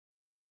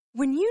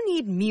When you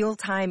need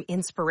mealtime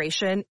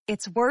inspiration,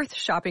 it's worth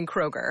shopping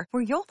Kroger,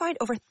 where you'll find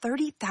over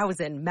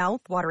 30,000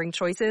 mouth-watering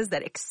choices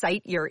that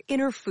excite your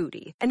inner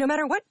foodie. And no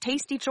matter what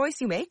tasty choice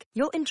you make,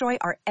 you'll enjoy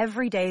our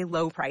everyday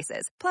low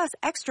prices, plus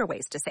extra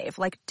ways to save,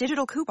 like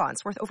digital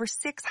coupons worth over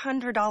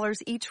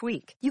 $600 each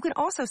week. You can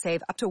also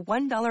save up to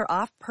 $1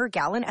 off per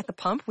gallon at the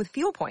pump with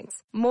fuel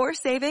points. More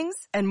savings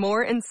and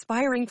more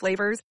inspiring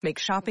flavors make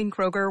shopping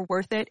Kroger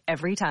worth it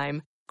every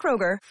time.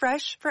 Kroger,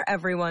 fresh for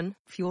everyone.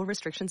 Fuel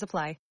restrictions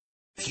apply.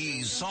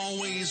 He's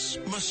always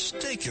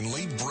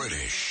mistakenly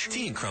British.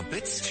 Tea and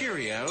crumpets.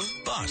 Cheerio.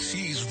 But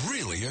he's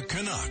really a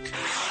Canuck.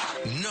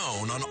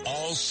 Known on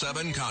all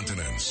 7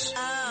 continents.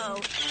 Oh,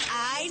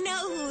 I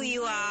know who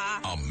you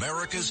are.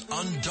 America's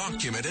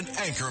undocumented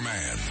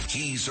anchorman.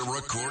 He's a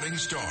recording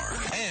star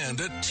and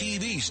a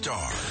TV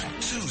star.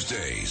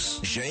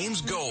 Tuesdays,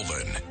 James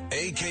Golden,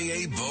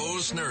 a.k.a. Bo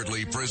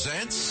Snerdley,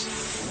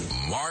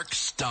 presents Mark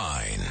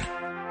Stein.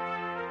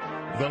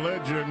 The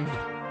legend,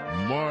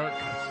 Mark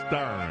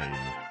Stein.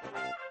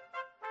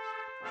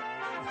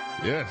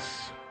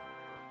 Yes,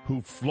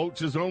 who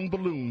floats his own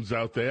balloons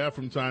out there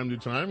from time to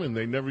time, and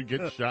they never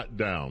get shot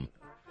down.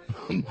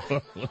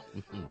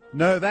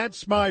 No,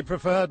 that's my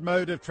preferred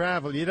mode of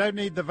travel. You don't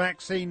need the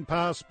vaccine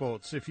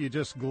passports if you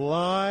just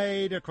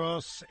glide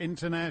across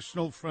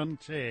international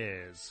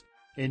frontiers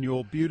in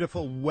your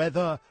beautiful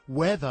weather,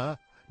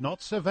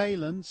 not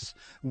surveillance,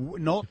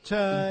 not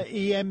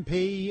EMP,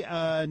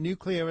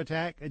 nuclear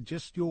attack,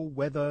 just your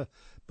weather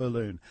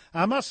balloon.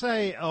 I must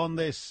say on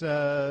this,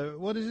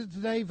 what is it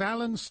today?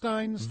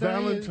 Valentine's Day?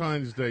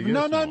 Valentine's Day, yes.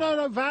 No,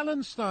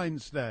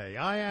 Valentine's Day.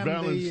 I am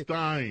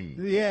Valentine.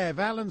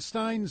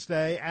 Valentine's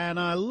Day, and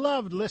I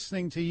loved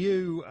listening to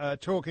you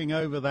talking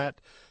over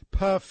that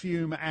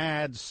perfume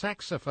ad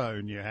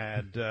saxophone you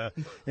had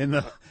in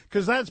the,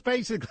 because that's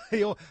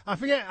basically all, I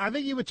forget, I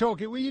think you were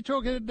talking, what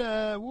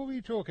were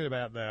you talking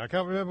about there? I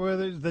can't remember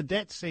whether it was the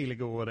debt ceiling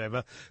or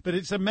whatever, but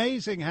it's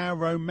amazing how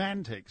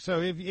romantic.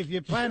 So if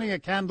you're planning a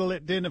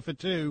candlelit dinner for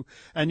 2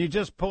 and you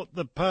just put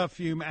the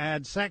perfume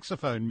ad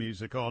saxophone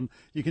music on,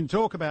 you can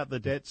talk about the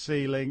debt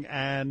ceiling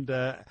and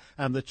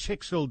the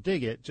chicks will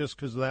dig it just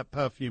because of that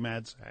perfume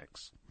ad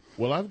sax.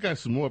 Well, I've got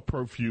some more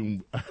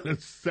perfume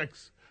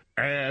sex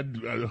ad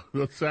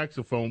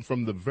saxophone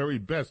from the very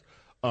best.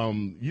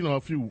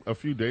 A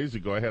few days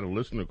ago, I had a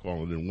listener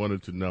call in and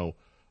wanted to know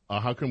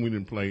how come we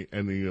didn't play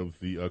any of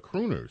the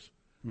crooners.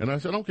 And I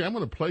said, okay, I'm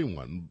going to play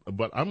one,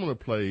 but I'm going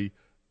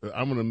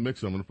to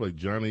mix them. I'm going to play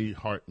Johnny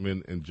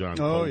Hartman and John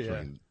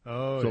Coltrane.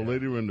 So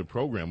later in the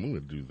program, I'm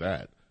going to do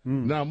that.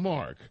 Now,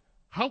 Mark,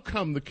 how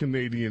come the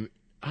Canadian...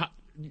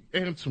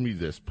 answer me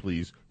this,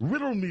 please.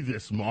 Riddle me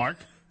this, Mark.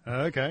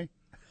 Okay.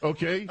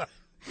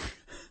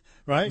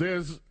 Right.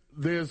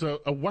 There's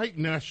a white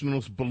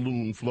nationalist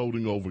balloon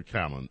floating over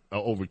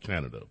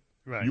Canada,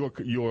 right?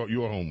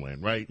 Your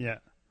homeland, right? Yeah.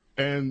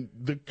 And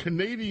the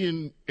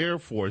Canadian Air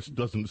Force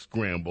doesn't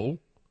scramble.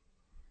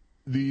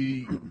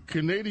 The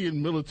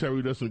Canadian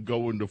military doesn't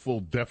go into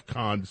full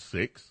DEFCON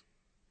 6.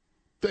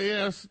 They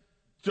ask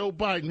Joe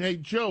Biden, "Hey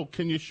Joe,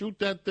 can you shoot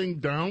that thing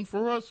down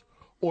for us?"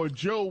 Or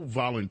Joe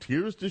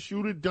volunteers to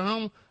shoot it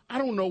down. I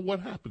don't know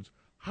what happens.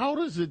 How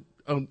does it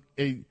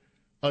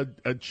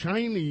a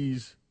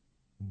Chinese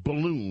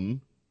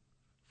balloon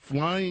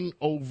flying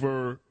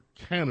over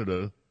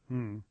Canada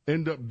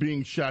end up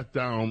being shot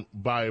down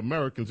by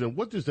Americans? And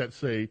what does that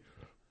say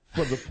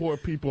for the poor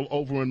people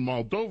over in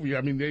Moldova?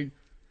 I mean,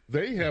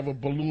 they have a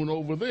balloon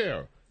over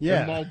there in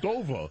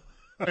Moldova.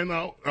 And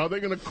now, are they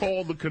going to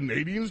call the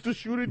Canadians to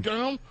shoot it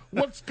down?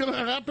 What's going to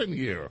happen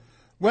here?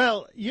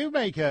 Well, you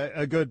make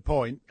a good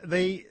point.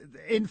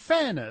 In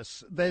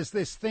fairness, there's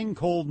this thing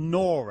called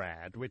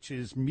NORAD, which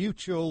is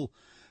Mutual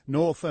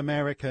North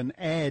American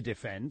Air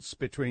Defense,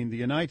 between the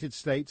United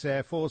States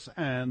Air Force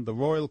and the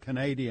Royal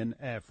Canadian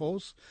Air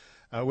Force,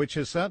 which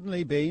has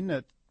certainly been,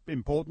 at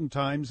important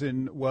times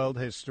in world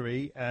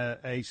history,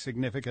 a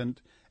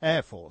significant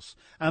air force.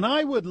 And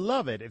I would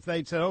love it if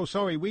they'd said, oh,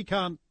 sorry, we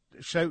can't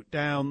shoot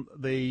down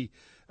the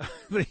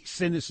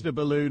sinister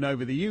balloon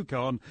over the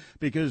Yukon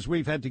because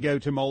we've had to go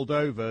to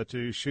Moldova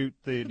to shoot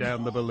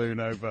down the balloon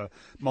over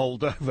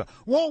Moldova.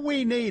 What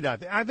we need,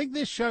 I think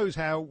this shows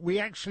how we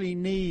actually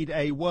need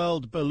a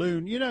world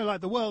balloon,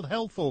 like the World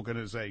Health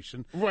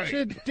Organization.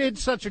 Right. Did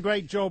such a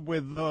great job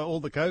with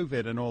all the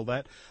COVID and all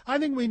that. I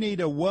think we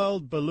need a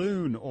world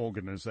balloon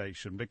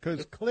organization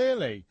because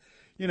clearly...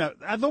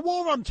 the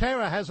war on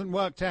terror hasn't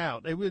worked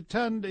out. It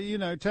turned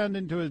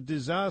into a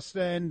disaster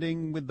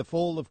ending with the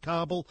fall of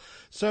Kabul.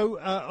 So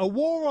a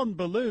war on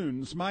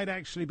balloons might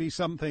actually be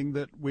something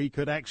that we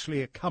could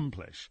actually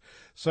accomplish.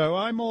 So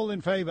I'm all in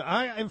favor.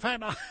 I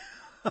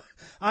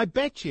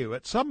bet you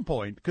at some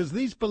point, because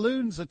these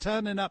balloons are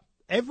turning up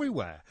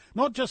everywhere,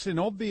 not just in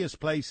obvious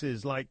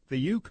places like the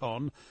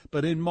Yukon,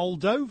 but in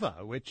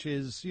Moldova, which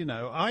is,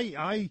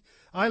 I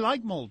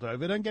like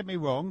Moldova, don't get me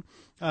wrong.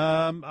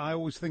 I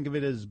always think of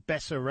it as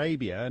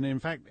Bessarabia, and in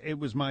fact, it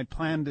was my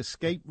planned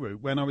escape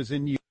route when I was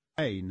in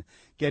Ukraine.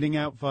 Getting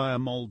out via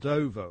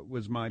Moldova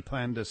was my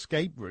planned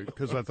escape route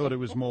because I thought it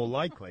was more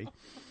likely.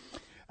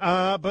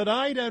 But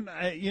I don't,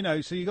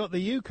 so you got the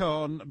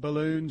Yukon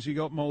balloons, you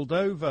got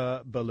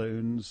Moldova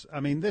balloons. I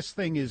mean, this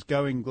thing is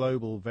going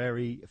global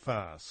very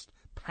fast.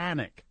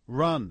 Panic,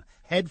 run,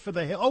 head for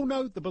the hill. Oh,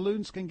 no, the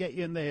balloons can get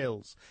you in the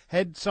hills.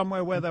 Head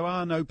somewhere where there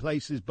are no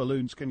places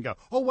balloons can go.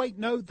 Oh, wait,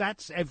 no,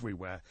 that's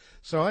everywhere.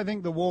 So I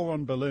think the war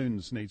on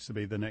balloons needs to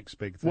be the next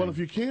big thing. Well, if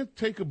you can't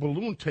take a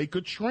balloon, take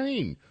a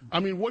train.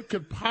 I mean, what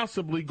could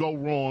possibly go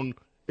wrong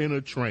in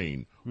a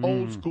train?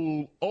 Old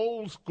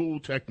school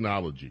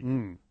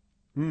technology.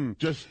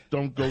 Just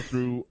don't go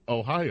through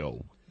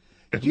Ohio.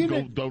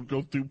 And don't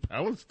go through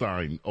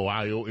Palestine,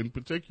 Ohio in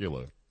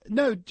particular.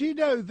 No, do you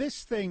know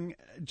this thing,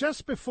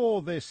 just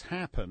before this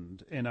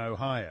happened in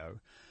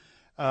Ohio,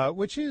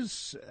 which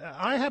is,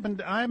 I happen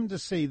to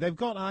see, they've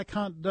got,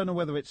 don't know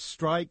whether it's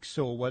strikes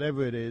or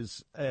whatever it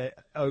is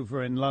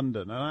over in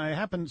London,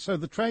 and so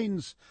the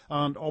trains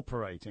aren't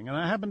operating, and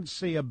I happened to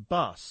see a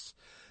bus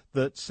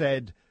that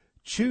said,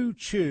 "Choo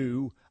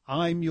choo,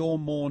 I'm your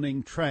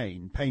morning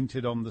train,"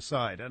 painted on the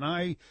side, and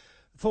I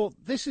thought,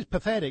 this is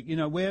pathetic. You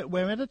know,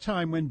 we're at a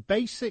time when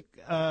basic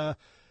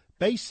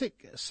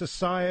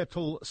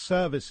societal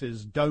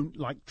services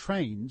like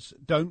trains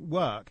don't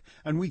work,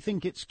 and we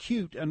think it's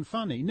cute and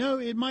funny. No,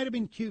 it might have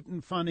been cute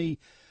and funny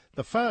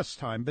the first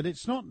time, but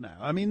it's not now.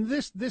 I mean,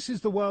 this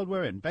is the world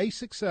we're in.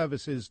 Basic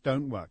services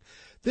don't work.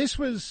 This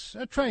was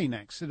a train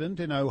accident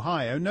in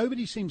Ohio.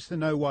 Nobody seems to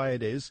know why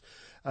it is.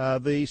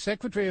 The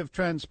Secretary of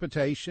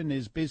Transportation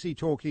is busy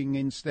talking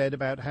instead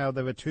about how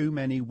there are too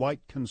many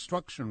white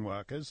construction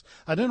workers.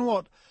 I don't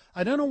know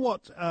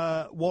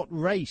what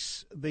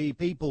race the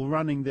people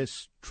running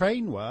this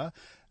train were.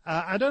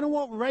 I don't know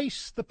what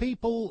race the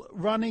people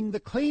running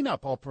the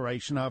cleanup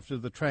operation after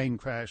the train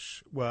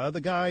crash were, the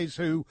guys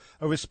who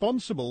are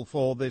responsible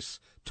for this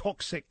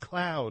toxic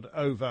cloud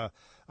over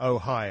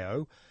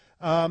Ohio.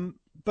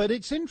 But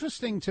it's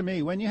interesting to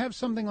me when you have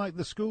something like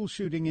the school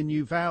shooting in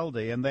Uvalde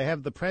and they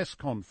have the press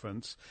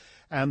conference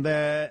and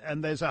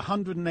there's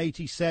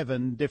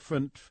 187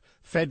 different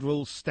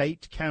federal,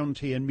 state,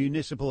 county and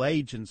municipal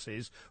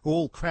agencies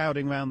all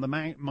crowding around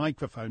the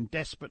microphone,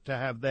 desperate to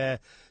have their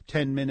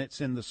 10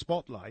 minutes in the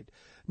spotlight.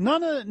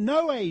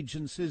 No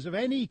agencies of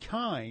any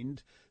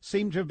kind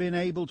seem to have been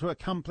able to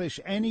accomplish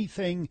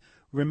anything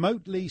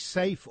remotely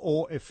safe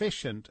or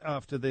efficient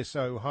after this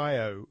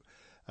Ohio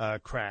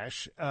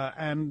crash.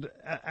 And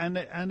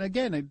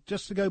again,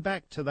 just to go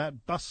back to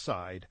that bus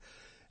side,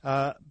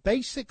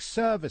 basic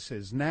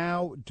services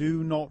now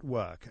do not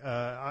work.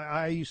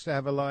 I used to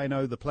have a line,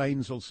 the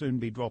planes will soon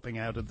be dropping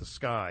out of the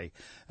sky.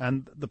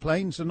 And the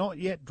planes are not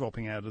yet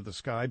dropping out of the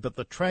sky, but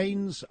the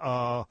trains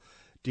are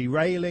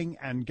derailing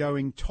and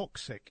going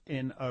toxic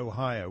in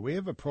Ohio. We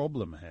have a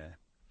problem here.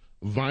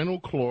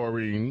 Vinyl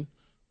chlorine,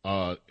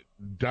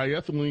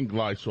 diethylene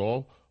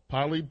glycol,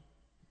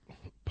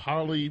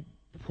 polypropylene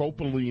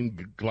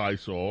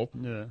glycol,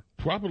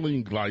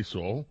 propylene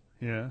glycol,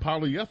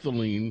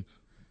 polyethylene,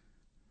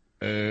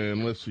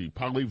 and let's see,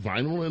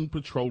 polyvinyl and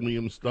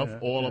petroleum stuff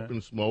up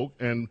in smoke.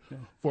 And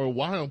for a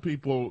while,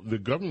 the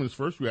government's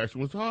first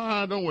reaction was,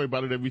 don't worry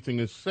about it, everything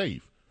is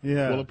safe.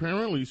 Yeah. Well,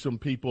 apparently some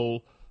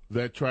people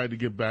that tried to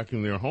get back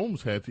in their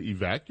homes had to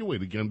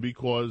evacuate again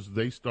because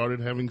they started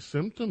having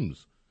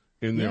symptoms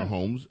in their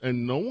homes,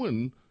 and no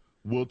one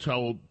will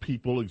tell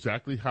people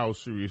exactly how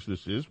serious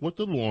this is, what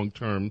the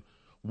long-term,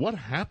 what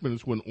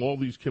happens when all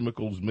these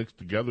chemicals mix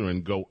together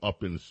and go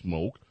up in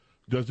smoke.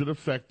 Does it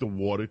affect the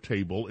water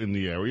table in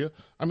the area?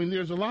 I mean,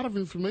 there's a lot of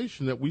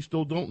information that we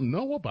still don't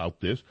know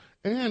about this,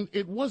 and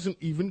it wasn't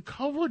even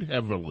covered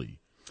heavily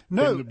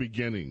in the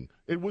beginning.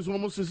 It was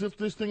almost as if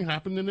this thing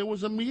happened and there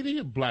was a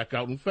media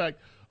blackout. In fact,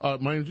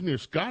 my engineer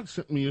Scott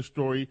sent me a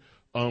story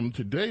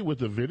today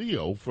with a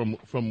video from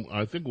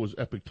I think it was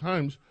Epic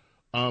Times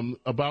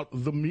about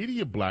the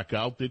media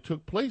blackout that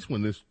took place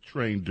when this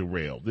train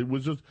derailed. It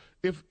was just,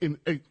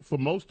 for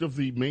most of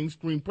the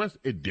mainstream press,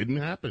 it didn't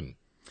happen.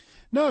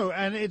 No,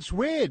 and it's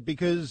weird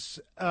because,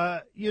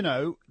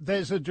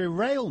 there's a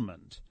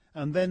derailment,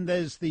 and then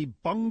there's the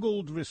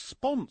bungled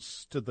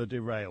response to the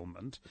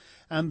derailment,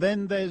 and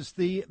then there's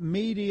the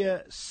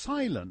media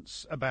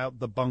silence about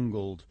the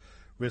bungled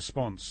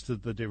response to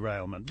the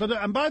derailment.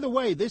 And by the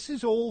way, this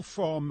is all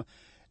from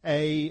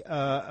a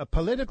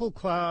political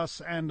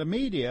class and a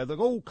media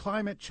that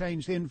climate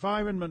change, the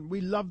environment,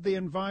 we love the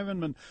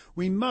environment,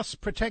 we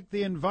must protect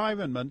the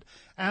environment,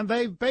 and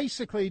they've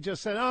basically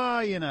just said,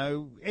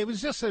 it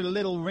was just a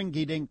little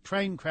rinky-dink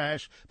train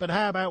crash, but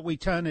how about we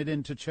turn it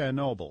into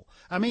Chernobyl?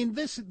 I mean,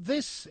 this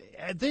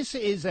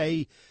is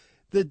and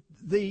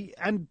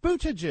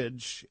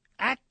Buttigieg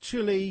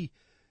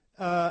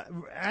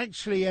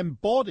actually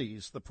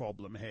embodies the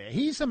problem here.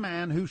 He's a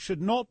man who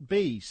should not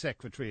be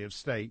Secretary of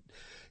State,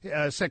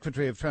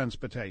 Secretary of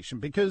Transportation,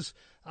 because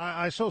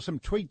I saw some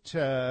tweet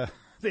the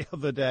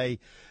other day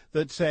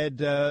that said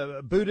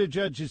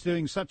Buttigieg is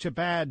doing such a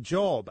bad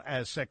job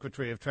as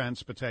Secretary of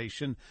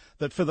Transportation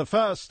that for the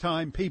first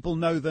time people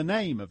know the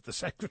name of the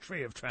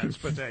Secretary of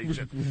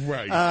Transportation.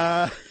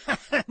 Right.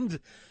 And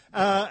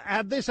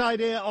this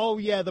idea,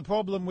 the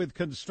problem with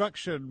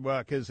construction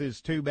workers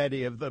is too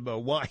many of them are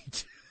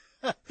white.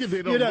 Yeah,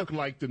 they don't look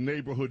like the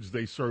neighborhoods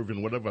they serve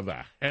in, whatever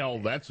the hell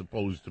that's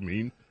supposed to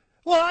mean.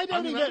 Well, I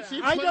don't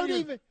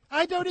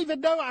even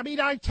know. I mean,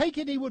 I take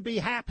it he would be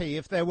happy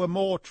if there were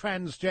more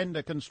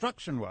transgender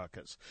construction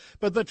workers.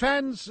 But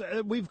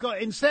we've got,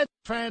 instead,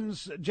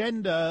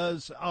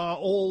 transgenders are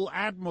all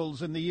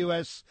admirals in the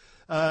U.S.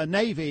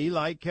 Navy,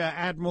 like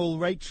Admiral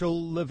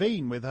Rachel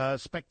Levine with her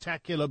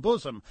spectacular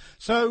bosom.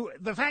 So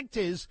the fact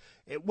is,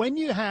 when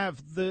you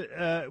have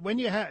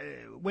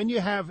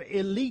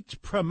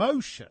elite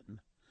promotion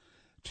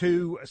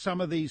to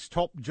some of these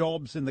top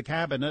jobs in the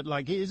cabinet,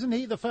 like, isn't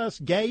he the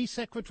first gay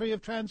Secretary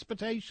of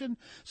Transportation?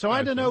 So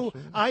I don't know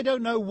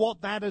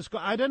what that has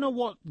got. I don't know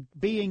what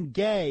being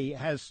gay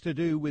has to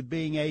do with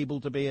being able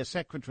to be a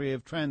Secretary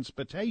of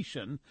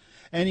Transportation,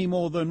 any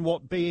more than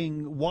what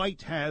being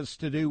white has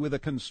to do with a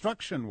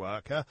construction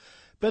worker.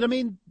 But I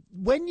mean,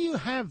 when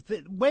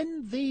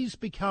these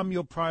become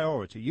your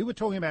priority, you were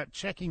talking about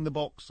checking the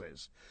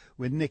boxes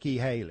with Nikki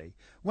Haley.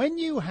 When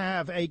you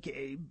have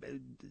Biden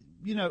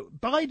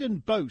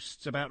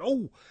boasts about,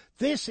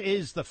 this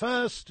is the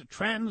first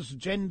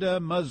transgender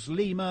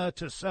Muslima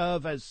to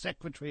serve as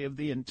Secretary of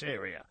the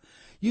Interior.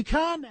 You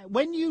can't,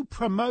 when you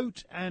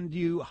promote and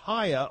you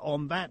hire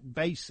on that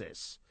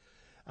basis,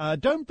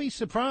 don't be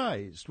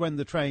surprised when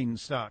the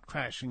trains start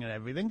crashing and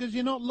everything, because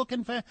you're not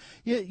looking for...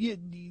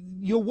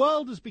 your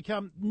world has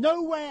become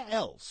nowhere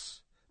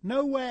else,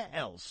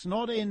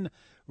 not in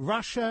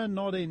Russia,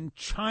 not in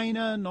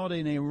China, not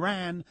in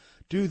Iran,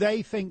 do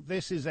they think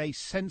this is a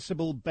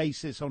sensible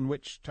basis on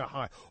which to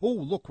hire.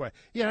 Look,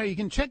 you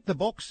can check the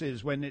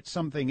boxes when it's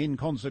something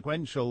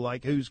inconsequential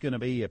like who's going to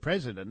be a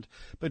president,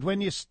 but when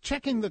you're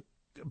checking the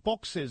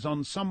boxes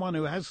on someone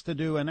who has to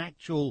do an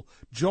actual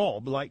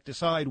job, like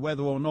decide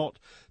whether or not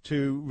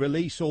to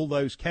release all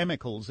those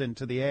chemicals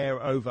into the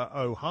air over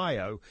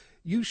Ohio,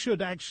 you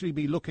should actually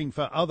be looking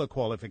for other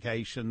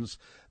qualifications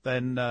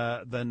than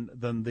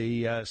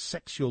the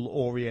sexual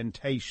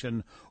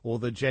orientation or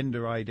the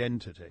gender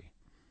identity.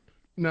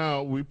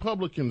 Now,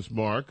 Republicans,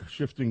 Mark,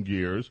 shifting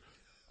gears,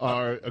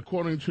 are,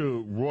 according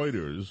to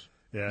Reuters,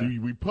 the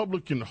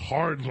Republican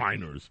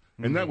hardliners,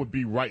 and that would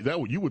be right.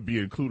 You would be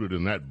included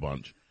in that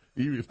bunch.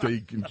 Even if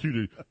they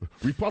included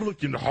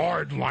Republican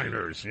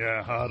hardliners.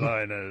 Yeah,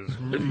 hardliners.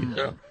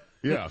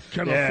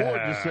 Can afford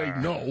to say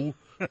no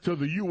to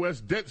the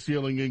U.S. debt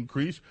ceiling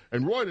increase.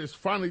 And Reuters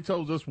finally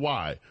tells us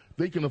why.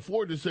 They can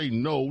afford to say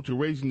no to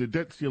raising the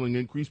debt ceiling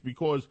increase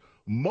because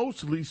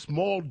mostly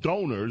small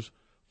donors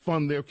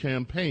fund their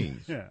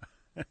campaigns. I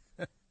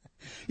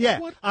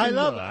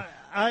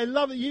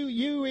love it.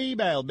 You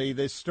emailed me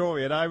this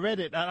story, and I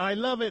read it, and I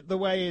love it the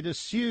way it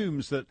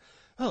assumes that,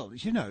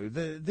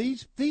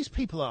 these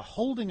people are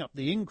holding up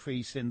the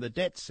increase in the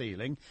debt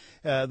ceiling.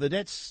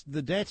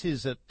 The debt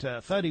is at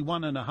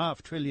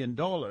 $31.5 trillion,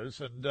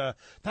 and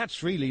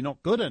that's really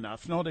not good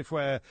enough. Not if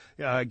we're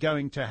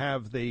going to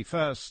have the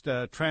first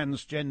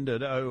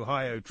transgendered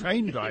Ohio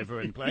train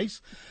driver in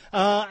place.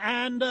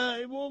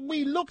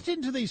 We looked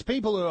into these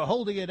people who are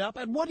holding it up,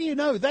 and what do you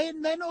know? They're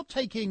not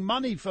taking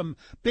money from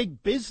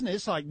big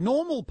business like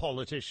normal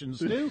politicians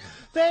do.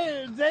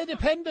 They're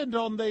dependent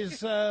on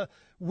these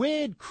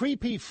weird,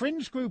 creepy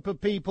fringe group of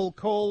people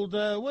called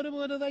what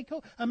are they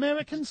called?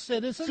 American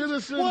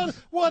citizens.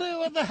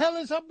 What the hell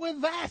is up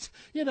with that?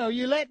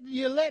 You let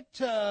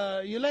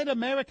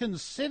American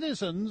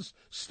citizens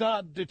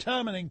start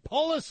determining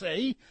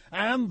policy,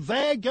 and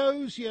there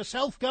goes your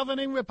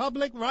self-governing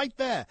republic right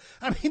there.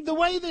 I mean, the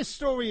way this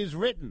story is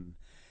written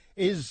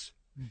is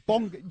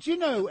bonk. Do you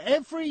know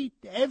every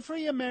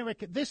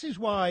American? This is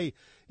why.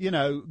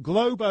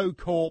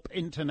 Globocorp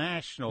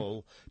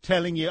International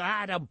telling you,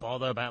 don't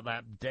bother about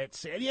that debt.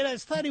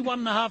 It's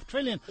 $31.5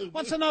 trillion.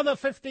 What's another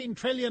 $15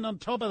 trillion on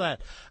top of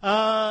that?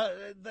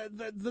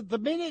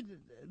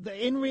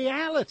 In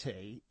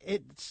reality,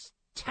 it's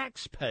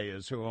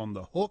taxpayers who are on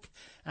the hook,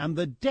 and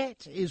the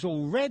debt is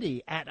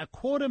already at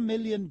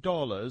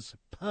 $250,000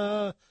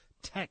 per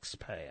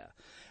taxpayer.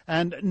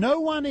 And no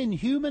one in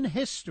human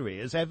history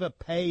has ever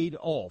paid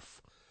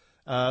off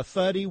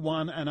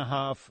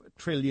 $31.5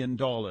 trillion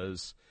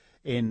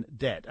in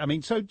debt. I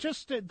mean, so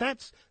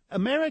that's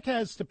America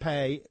has to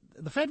pay,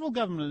 the federal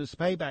government has to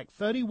pay back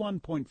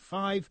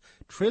 $31.5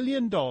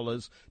 trillion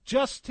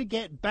just to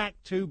get back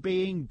to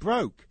being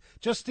broke,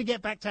 just to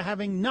get back to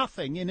having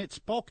nothing in its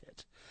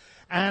pocket.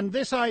 And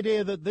this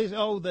idea that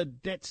the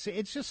debt,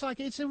 it's just like,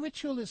 it's a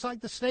ritual. It's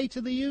like the State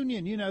of the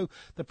Union.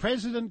 The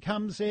president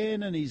comes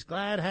in and he's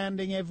glad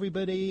handing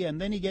everybody, and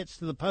then he gets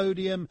to the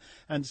podium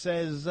and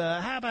says,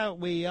 how about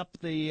we up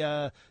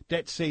the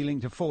debt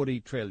ceiling to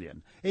 $40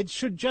 trillion? It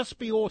should just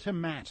be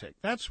automatic.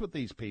 That's what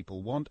these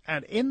people want.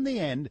 And in the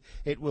end,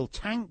 it will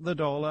tank the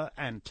dollar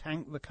and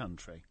tank the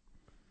country.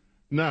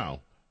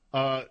 Now,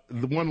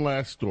 the one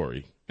last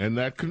story, and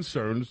that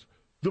concerns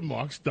the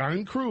Mark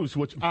Steyn cruise,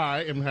 which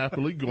I am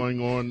happily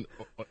going on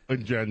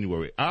in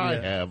January. I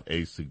have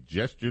a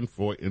suggestion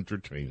for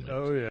entertainment.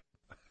 Oh, yeah.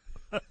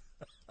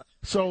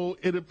 So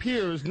it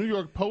appears, New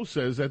York Post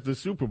says at the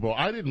Super Bowl,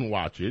 I didn't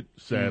watch it,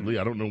 sadly.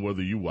 I don't know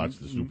whether you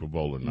watched the Super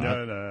Bowl or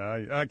not.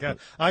 No,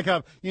 I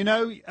can't. You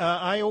know,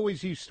 I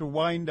always used to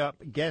wind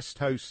up guest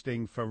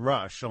hosting for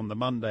Rush on the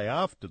Monday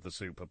after the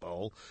Super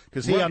Bowl,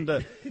 because and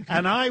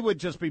I would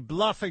just be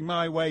bluffing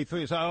my way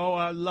through. So,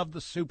 I love the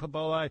Super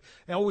Bowl. I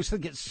always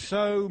think it's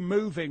so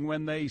moving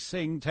when they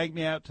sing "Take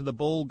Me Out to the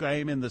Ball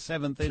Game" in the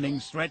 7th inning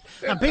stretch,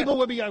 and people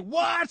would be like,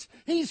 "What?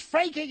 He's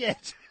faking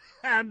it!"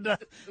 And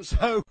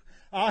so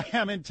I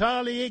am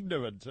entirely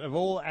ignorant of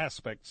all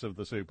aspects of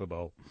the Super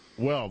Bowl.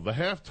 Well, the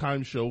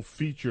halftime show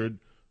featured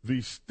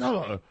the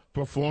stellar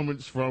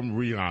performance from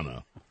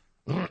Rihanna.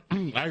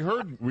 I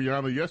heard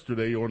Rihanna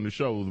yesterday on the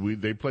show.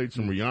 They played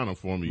some Rihanna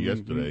for me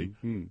yesterday,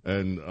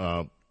 and,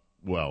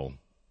 well,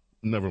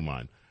 never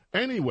mind.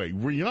 Anyway,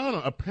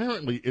 Rihanna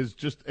apparently is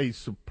just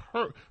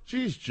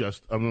she's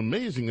just an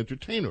amazing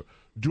entertainer.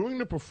 During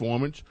the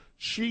performance,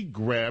 she's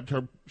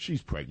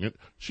pregnant,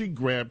 she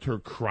grabbed her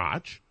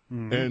crotch,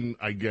 and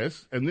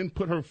then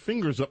put her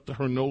fingers up to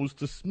her nose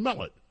to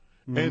smell it.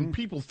 And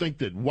people think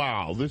that,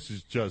 wow,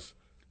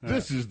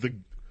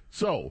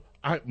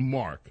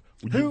 Mark,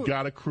 you've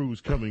got a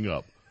cruise coming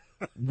up.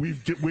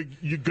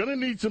 You're going to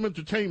need some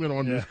entertainment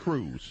on this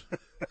cruise.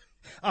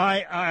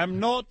 I am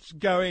not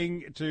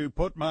going to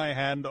put my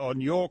hand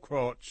on your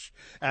crotch,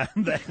 and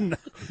then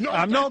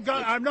I'm not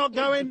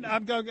going.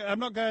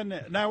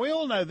 Now we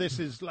all know this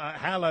is like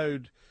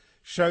hallowed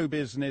show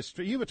business.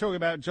 You were talking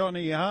about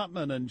Johnny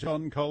Hartman and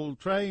John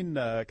Coltrane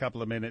a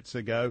couple of minutes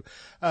ago.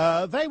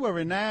 They were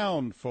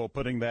renowned for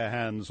putting their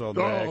hands on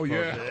their crotch.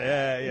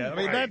 Yeah. I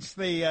mean, that's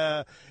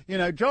the,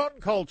 John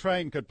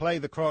Coltrane could play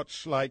the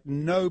crotch like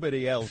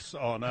nobody else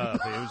on earth.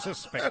 It was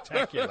just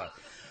spectacular.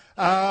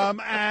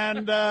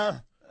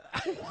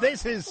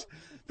 This is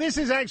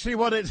actually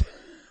what it's.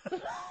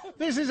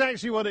 This is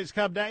actually what it's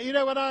come down. You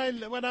know, when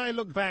I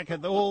look back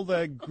at all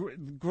the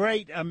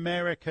great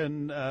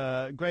American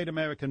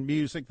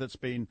music that's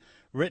been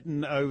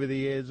written over the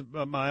years,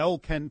 my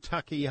old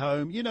Kentucky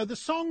home, the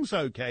song's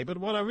okay, but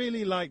what I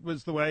really liked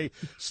was the way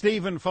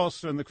Stephen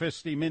Foster and the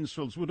Christie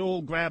Minstrels would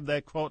all grab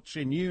their crotch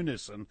in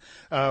unison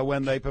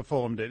when they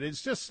performed it.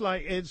 It's just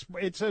like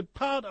it's a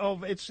part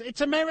of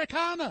it's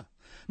Americana.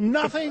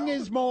 Nothing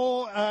is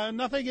more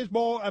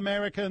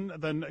American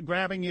than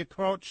grabbing your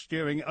crotch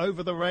during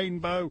Over the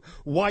Rainbow,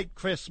 White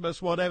Christmas,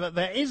 whatever.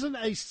 There isn't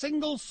a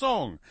single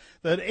song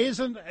that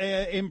isn't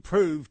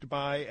improved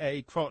by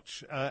a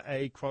crotch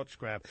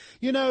grab.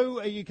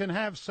 You can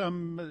have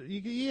some.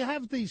 You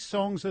have these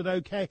songs that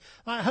okay,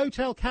 like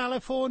Hotel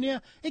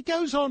California. It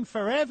goes on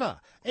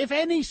forever. If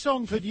any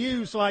song could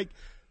use like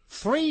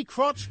 3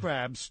 crotch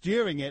grabs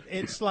during it,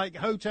 it's like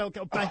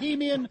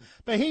Bohemian.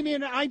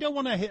 I don't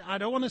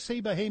want to see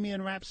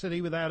Bohemian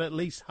Rhapsody without at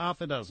least half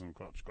a dozen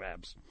crotch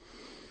grabs.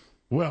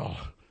 Well,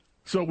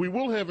 so we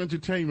will have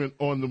entertainment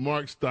on the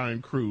Mark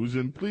Steyn cruise,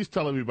 and please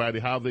tell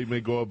everybody how they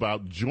may go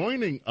about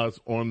joining us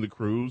on the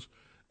cruise,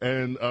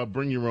 and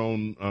bring your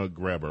own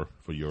grabber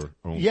for your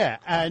own. Yeah,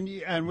 and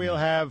we'll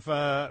have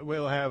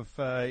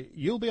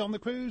you'll be on the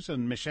cruise,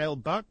 and Michelle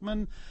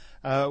Buckman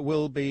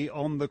will be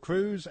on the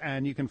cruise,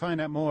 and you can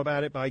find out more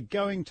about it by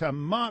going to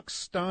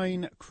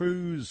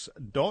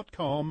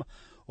marksteincruise.com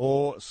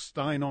or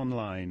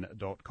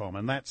steinonline.com,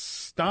 and that's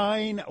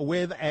Steyn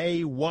with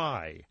a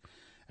Y,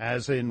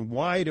 as in,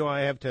 why do I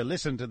have to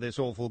listen to this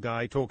awful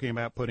guy talking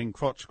about putting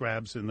crotch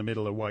grabs in the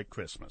middle of White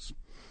Christmas?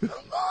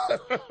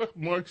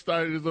 Mark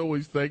Steyn, as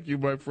always, thank you,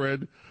 my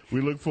friend. We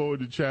look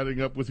forward to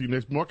chatting up with you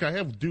next. Mark, I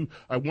have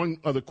one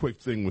other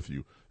quick thing with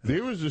you.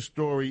 There is a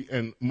story,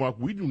 and Mark,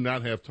 we do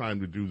not have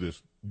time to do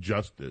this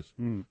justice.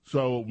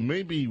 So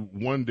maybe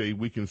one day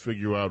we can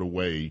figure out a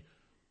way.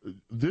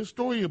 This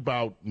story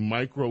about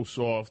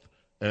Microsoft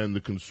and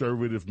the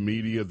conservative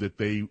media that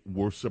they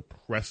were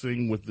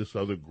suppressing with this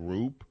other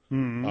group.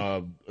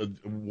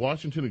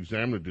 Washington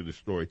Examiner did a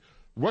story.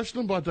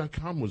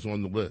 RushLimbaugh.com was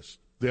on the list.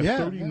 They're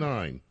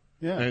 39.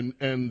 Yeah.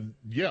 And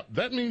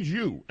that means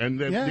you. And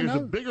there's a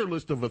bigger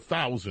list of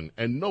 1,000,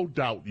 and no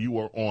doubt you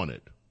are on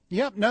it.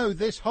 Yep, no,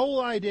 this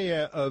whole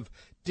idea of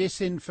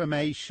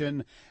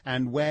disinformation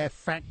and we're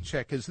fact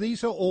checkers,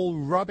 these are all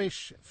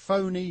rubbish,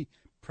 phony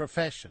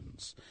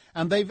professions.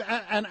 And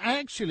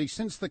actually,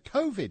 since the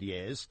COVID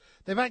years,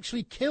 they've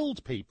actually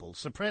killed people,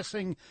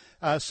 suppressing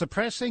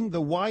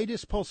the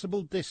widest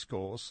possible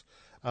discourse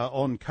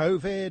on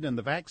COVID and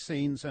the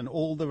vaccines and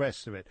all the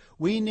rest of it.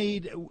 We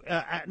need,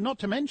 not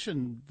to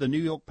mention the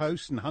New York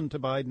Post and Hunter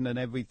Biden and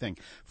everything.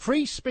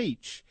 Free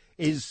speech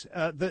is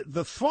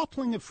the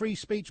throttling of free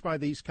speech by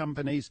these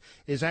companies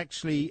is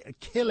actually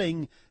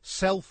killing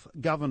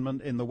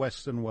self-government in the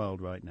Western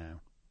world right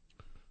now.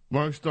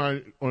 Mark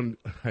Steyn,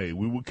 we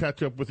will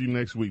catch up with you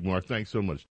next week, Mark. Thanks so much.